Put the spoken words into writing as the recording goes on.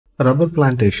Rubber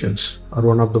plantations are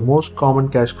one of the most common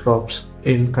cash crops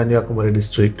in Kanyakumari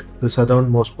district, the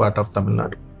southernmost part of Tamil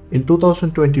Nadu. In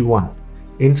 2021,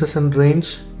 incessant rains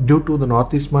due to the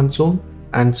northeast monsoon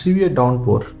and severe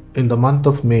downpour in the month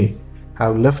of May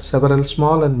have left several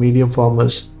small and medium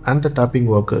farmers and the tapping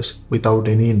workers without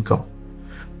any income.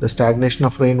 The stagnation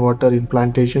of rainwater in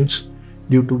plantations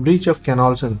due to breach of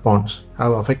canals and ponds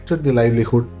have affected the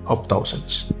livelihood of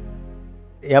thousands.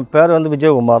 என் பேர்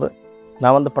விஜயகுமார்.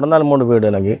 நான் பிறந்தாலும் 3 வீடு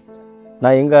எனக்கு.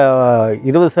 நான் இங்கே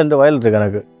 20 send வயல் இருக்குது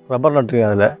எனக்கு. ரப்பர்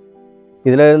நட்டுருக்கேன்.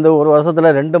 இதில் ஒரு வருஷத்தில்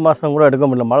 2 மாதம் கூட எடுக்க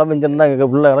முடியல. மழை பெஞ்சிருந்தா இங்கே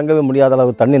உள்ளே இறங்கவே முடியாத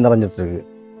அளவுக்கு தண்ணி நிறைஞ்சிட்ருக்கு.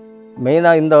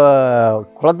 மெயினாக இந்த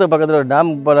குளத்து பக்கத்தில்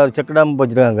டேம் செக் டேம்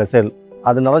வச்சுருக்காங்க சேல்.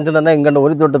 அது நிறைஞ்சிருந்தா இங்கே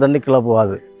ஒரு தொட்டு தண்ணி கீழே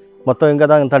போகாது. மொத்தம் இங்கே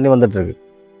தான் தண்ணி வந்துட்டுருக்கு.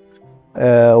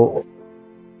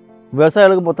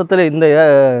 விவசாயிகளுக்கு மொத்தத்தில்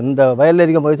இந்த வயலில்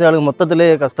இருக்க விவசாயிகளுக்கு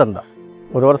மொத்தத்திலே கஷ்டம்தான்.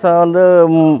 ஒரு வருஷம்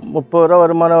 30 ரூபா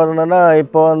வருமானம் வரணுன்னா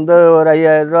இப்போ ஒரு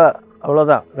 5000 ரூபா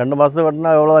அவ்வளோதான். 2 மாதத்துக்கு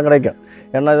வெட்டினா அவ்வளோதான் கிடைக்கும்.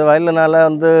 ஏன்னா இது வயலுனால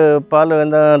பால்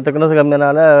எந்த திக்னஸ்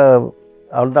கம்மியினால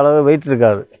அவ்வளோ அளவு வெயிட்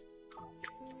இருக்காது.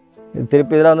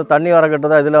 திருப்பி இதில் தண்ணி வர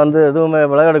கட்டுறதா இதில் எதுவுமே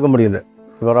விளையாடுக்க முடியல.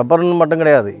 இப்போ ரப்பர்னு மட்டும்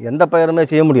கிடையாது, எந்த பயிருமே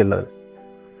செய்ய முடியல. அது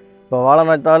இப்போ வாழை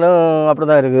நட்டாலும் அப்படி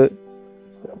தான் இருக்குது.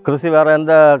 கிருஷி வேறு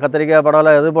எந்த கத்திரிக்காய்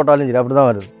படவலை எது போட்டாலும் சரி அப்படி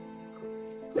தான் வருது.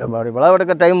 அப்படி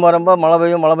விளைவெடுக்க டைம் வரும்போது மழை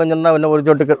பெஞ்சுன்னா இன்னும் ஒரு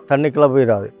சொட்டு தண்ணி கீழே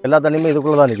போயிடாது. எல்லா தண்ணியுமே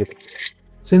இதுக்குள்ளே தான் நிற்குது.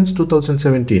 Since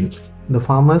 2017, the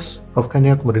farmers of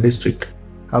Kanyakumari district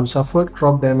have suffered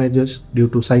crop damages due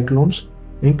to cyclones,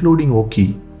 including Oki,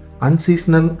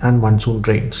 unseasonal and monsoon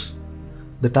rains.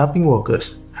 The tapping workers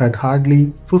had hardly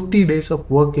 50 days of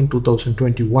work in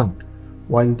 2021,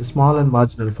 while the small and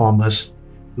marginal farmers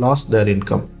lost their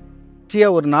income.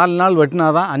 ஒரு 4 நாள் வெட்டினா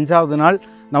தான் 5ஆவது நாள்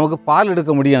நமக்கு பால்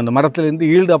எடுக்க முடியும். அந்த மரத்துலேருந்து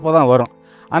ஈல்டு அப்போ தான் வரும்.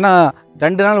 ஆனால்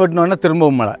 2 நாள் வெட்டினோன்னா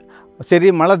திரும்பவும் மழை. சரி,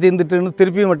 மழை தீர்ந்துட்டுன்னு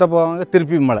திருப்பியும் வெட்ட போவாங்க,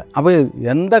 திருப்பியும் மழை. அப்போ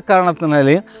எந்த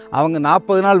காரணத்தினாலையும் அவங்க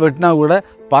 40 நாள் வெட்டினா கூட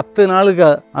 10 நாளுக்கு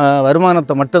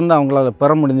வருமானத்தை மட்டும்தான் அவங்களால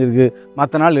பெற முடிஞ்சிருக்கு.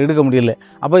 மற்ற நாள் எடுக்க முடியல.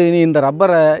 அப்போ இனி இந்த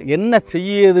ரப்பரை என்ன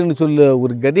செய்யுதுன்னு சொல்லி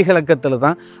ஒரு கதிகலக்கத்தில்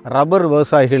தான் ரப்பர்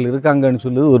விவசாயிகள் இருக்காங்கன்னு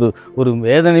சொல்லி ஒரு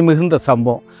வேதனை மிகுந்த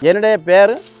சம்பவம். என்னுடைய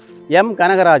பேர் எம்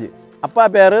கனகராஜ். அப்பா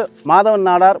பேர் மாதவன்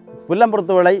நாடார்,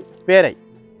 புல்லம்புரத்து விளை பேரை.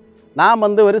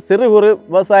 நான் ஒரு சிறு குறு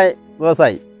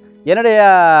விவசாயி. என்னுடைய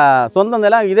சொந்த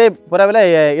நிலம் இதே புறவில்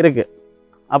இருக்குது.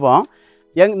 அப்போ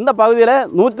இந்த பகுதியில்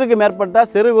 100க்கு மேற்பட்ட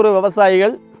சிறு குறு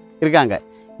விவசாயிகள் இருக்காங்க.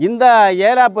 இந்த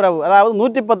ஏலாப்புறவு, அதாவது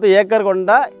 110 ஏக்கர்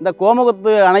கொண்ட இந்த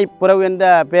கோமுகத்து அணைப்புறவு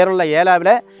என்ற பேருள்ள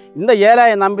ஏலாவில் இந்த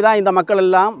ஏலாயை நம்பி தான் இந்த மக்கள்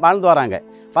எல்லாம் வாழ்ந்து வராங்க.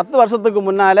 10 வருஷத்துக்கு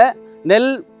முன்னால்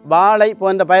நெல், வாழை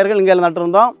போன்ற பயிர்கள் இங்கே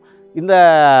நட்டிருந்தோம். இந்த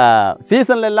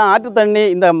சீசனில் எல்லாம் ஆற்று தண்ணி,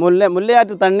 இந்த முல்லை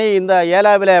ஆற்று தண்ணி இந்த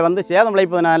ஏலாவில் சேதம்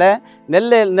விளைப்பதனால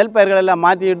நெல் பயிர்கள் எல்லாம்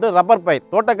மாற்றிக்கிட்டு ரப்பர் பயிர்,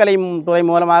 தோட்டக்கலை துறை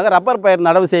மூலமாக ரப்பர் பயிர்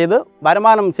நடவு செய்து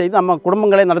வருமானம் செய்து நம்ம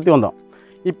குடும்பங்களை நடத்தி வந்தோம்.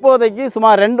 இப்போதைக்கு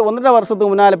சுமார் 1.5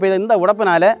 வருஷத்துக்கு முன்னால் பெய்த இந்த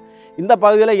உடப்பினால் இந்த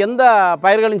பகுதியில் எந்த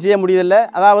பயிர்களும் செய்ய முடியதில்லை.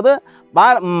 அதாவது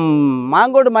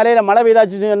மாங்கோடு மலையில் மழை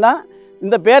பெய்தாச்சுன்னா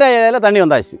இந்த பேரையில் தண்ணி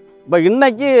வந்தாச்சு. இப்போ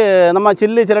இன்றைக்கி நம்ம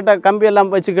சிரட்டை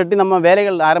கம்பியெல்லாம் வச்சு கட்டி நம்ம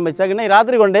வேலைகள் ஆரம்பித்தா இன்னைக்கு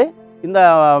ராத்திரி கொண்டே இந்த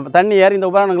தண்ணி ஏறி இந்த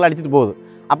உபகரணங்கள் அடிச்சுட்டு போகுது.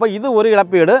 அப்போ இது ஒரு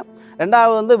இழப்பீடு.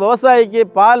 ரெண்டாவது விவசாயிக்கு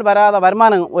பால் வராத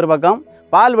வருமானம் ஒரு பக்கம்,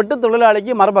 பால் விட்டு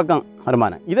தொழிலாளிக்கு மறுபக்கம்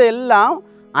வருமானம். இதையெல்லாம்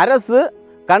அரசு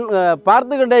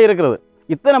பார்த்துக்கிட்டே இருக்கிறது.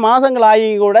 இத்தனை மாதங்கள் ஆகி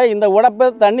கூட இந்த உடப்பை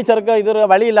தண்ணி சறுக்க இது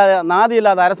வழி இல்லாத நாதி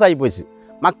இல்லாத அரசாகி போச்சு.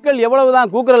 மக்கள் எவ்வளவு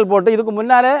தான் கூக்குரல் போட்டு இதுக்கு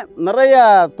முன்னாலே நிறைய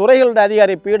துறைகளோட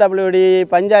அதிகாரி, பிடபிள்யூடி,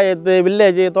 பஞ்சாயத்து,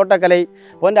 வில்லேஜ், தோட்டக்கலை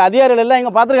போன்ற அதிகாரிகள் எல்லாம்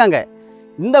இங்கே பார்த்துருக்காங்க.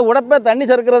 இந்த உடப்பை தண்ணி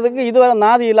சறுக்கிறதுக்கு இதுவரை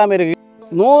நாதி இல்லாமல் இருக்குது.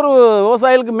 100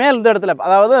 விவசாயிகளுக்கு மேல் இந்த இடத்துல,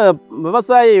 அதாவது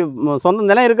விவசாயி சொந்த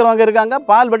நிலம் இருக்கிறவங்க இருக்காங்க,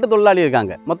 பால் வெட்டு தொழிலாளி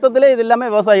இருக்காங்க. மொத்தத்திலே இது எல்லாமே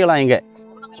விவசாயிகளாக இங்கே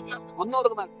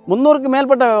 300க்கு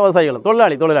மேற்பட்ட விவசாயிகள்,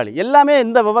 தொழிலாளி எல்லாமே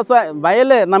இந்த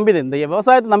வயலை நம்பிது, இந்த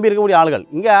விவசாயத்தை நம்பி இருக்கக்கூடிய ஆளுகள்.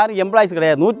 இங்கே யாரும் எம்ப்ளாயிஸ்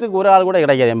கிடையாது. 100க்கு ஒரு ஆள் கூட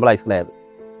கிடையாது, எம்ப்ளாயிஸ் கிடையாது.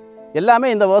 எல்லாமே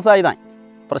இந்த விவசாயி தான்.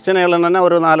 பிரச்சனைகள் என்னென்னா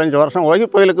ஒரு 4-5 வருஷம்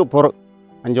வகுப்புகளுக்கு போகிறோம்,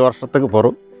 5 வருஷத்துக்கு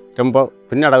போகிறோம். ரொம்ப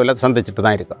பின்னடைவில் சந்திச்சுட்டு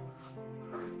தான் இருக்கோம்.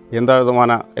 எந்த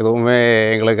விதமான எதுவுமே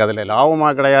எங்களுக்கு அதில்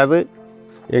லாபமாக கிடையாது.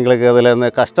 எங்களுக்கு அதில் இந்த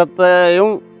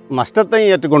கஷ்டத்தையும்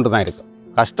நஷ்டத்தையும் ஏற்றுக்கொண்டு தான் இருக்கும்.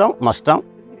 கஷ்டம் நஷ்டம்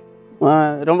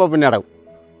ரொம்ப பின்னடைவு.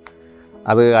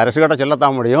 அது அரசுகிட்ட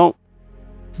சொல்லத்தான் முடியும்.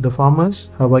 The farmers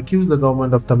have accused the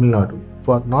government of Tamil Nadu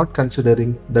for not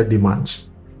considering the demands.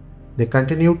 They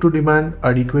continue to demand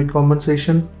adequate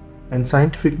compensation and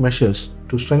scientific measures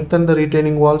to strengthen the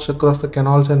retaining walls across the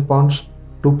canals and ponds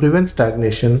to prevent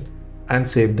stagnation and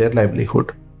save their livelihood.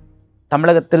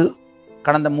 தமிழகத்தில்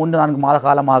கடந்த 3-4 மாத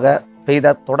காலமாக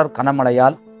பெய்த தொடர்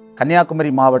கனமழையால்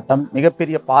கன்னியாகுமரி மாவட்டம்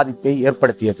மிகப்பெரிய பாதிப்பை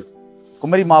ஏற்படுத்தியது.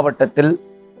 குமரி மாவட்டத்தில்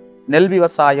நெல்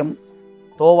விவசாயம்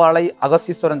தோவாளை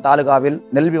அகஸ்தீஸ்வரன் தாலுகாவில்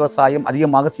நெல் விவசாயம்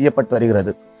அதிகமாக செய்யப்பட்டு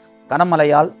வருகிறது.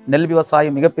 கனமழையால் நெல்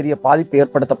விவசாயம் மிகப்பெரிய பாதிப்பு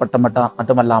ஏற்படுத்தப்பட்ட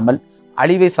மட்டுமல்லாமல்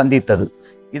அழிவை சந்தித்தது.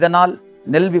 இதனால்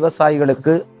நெல்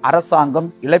விவசாயிகளுக்கு அரசாங்கம்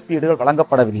இழப்பீடுகள்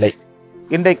வழங்கப்படவில்லை.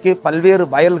 இன்றைக்கு பல்வேறு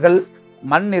வயல்கள்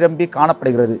மண் நிரம்பி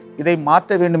காணப்படுகிறது. இதை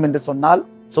மாற்ற வேண்டும் என்று சொன்னால்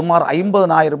சுமார்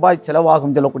 50,000 ரூபாய்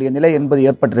செலவாகும் சொல்லக்கூடிய நிலை என்பது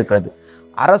ஏற்பட்டிருக்கிறது.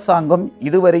 அரசாங்கம்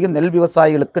இதுவரையும் நெல்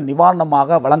விவசாயிகளுக்கு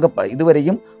நிவாரணமாக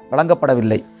இதுவரையும்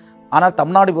வழங்கப்படவில்லை. ஆனால்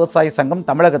தமிழ்நாடு விவசாய சங்கம்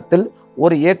தமிழகத்தில்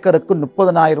ஒரு ஏக்கருக்கு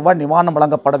 30,000 ரூபாய் நிவாரணம்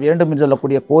வழங்கப்பட வேண்டும் என்று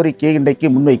சொல்லக்கூடிய கோரிக்கையை இன்றைக்கு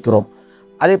முன்வைக்கிறோம்.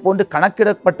 அதே போன்று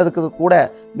கணக்கிடப்பட்டதுக்கு கூட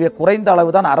மிக குறைந்த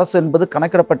அளவு தான் அரசு என்பது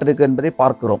கணக்கிடப்பட்டிருக்கு என்பதை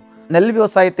பார்க்கிறோம். நெல்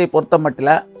விவசாயத்தை பொறுத்த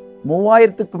மட்டில்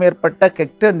 3000க்கும் மேற்பட்ட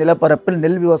ஹெக்டேர் நிலப்பரப்பில்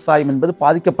நெல் விவசாயம் என்பது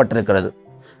பாதிக்கப்பட்டிருக்கிறது.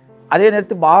 அதே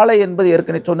நேரத்தில் வாழை என்பது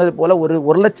ஏற்கனவே சொன்னது போல ஒரு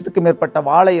 1,00,000க்கும் மேற்பட்ட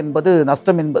வாழை என்பது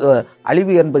நஷ்டம் என்பது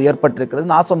அழிவு என்பது ஏற்பட்டிருக்கிறது,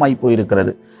 நாசமாகி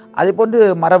போயிருக்கிறது. அதே போன்று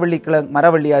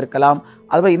மரவள்ளியாக இருக்கலாம்,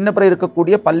 அதுபோல் இன்ன பிற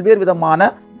இருக்கக்கூடிய பல்வேறு விதமான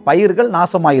பயிர்கள்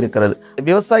நாசமாயிருக்கிறது.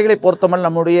 விவசாயிகளை பொறுத்தமல்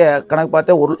நம்முடைய கணக்கு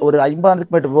பார்த்தா ஒரு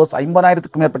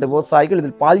 50,000க்கும் மேற்பட்ட விவசாயிகள்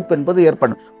இதில் பாதிப்பு என்பது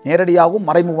ஏற்படும். நேரடியாகவும்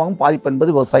மறைமுகமாகவும் பாதிப்பு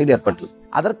என்பது விவசாயிகள் ஏற்பட்டது.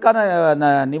 அதற்கான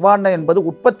நிவாரணம் என்பது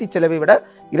உற்பத்தி செலவை விட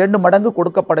 2 மடங்கு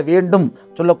கொடுக்கப்பட வேண்டும்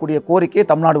சொல்லக்கூடிய கோரிக்கையை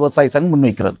தமிழ்நாடு விவசாய சங்கம்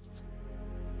முன்வைக்கிறது.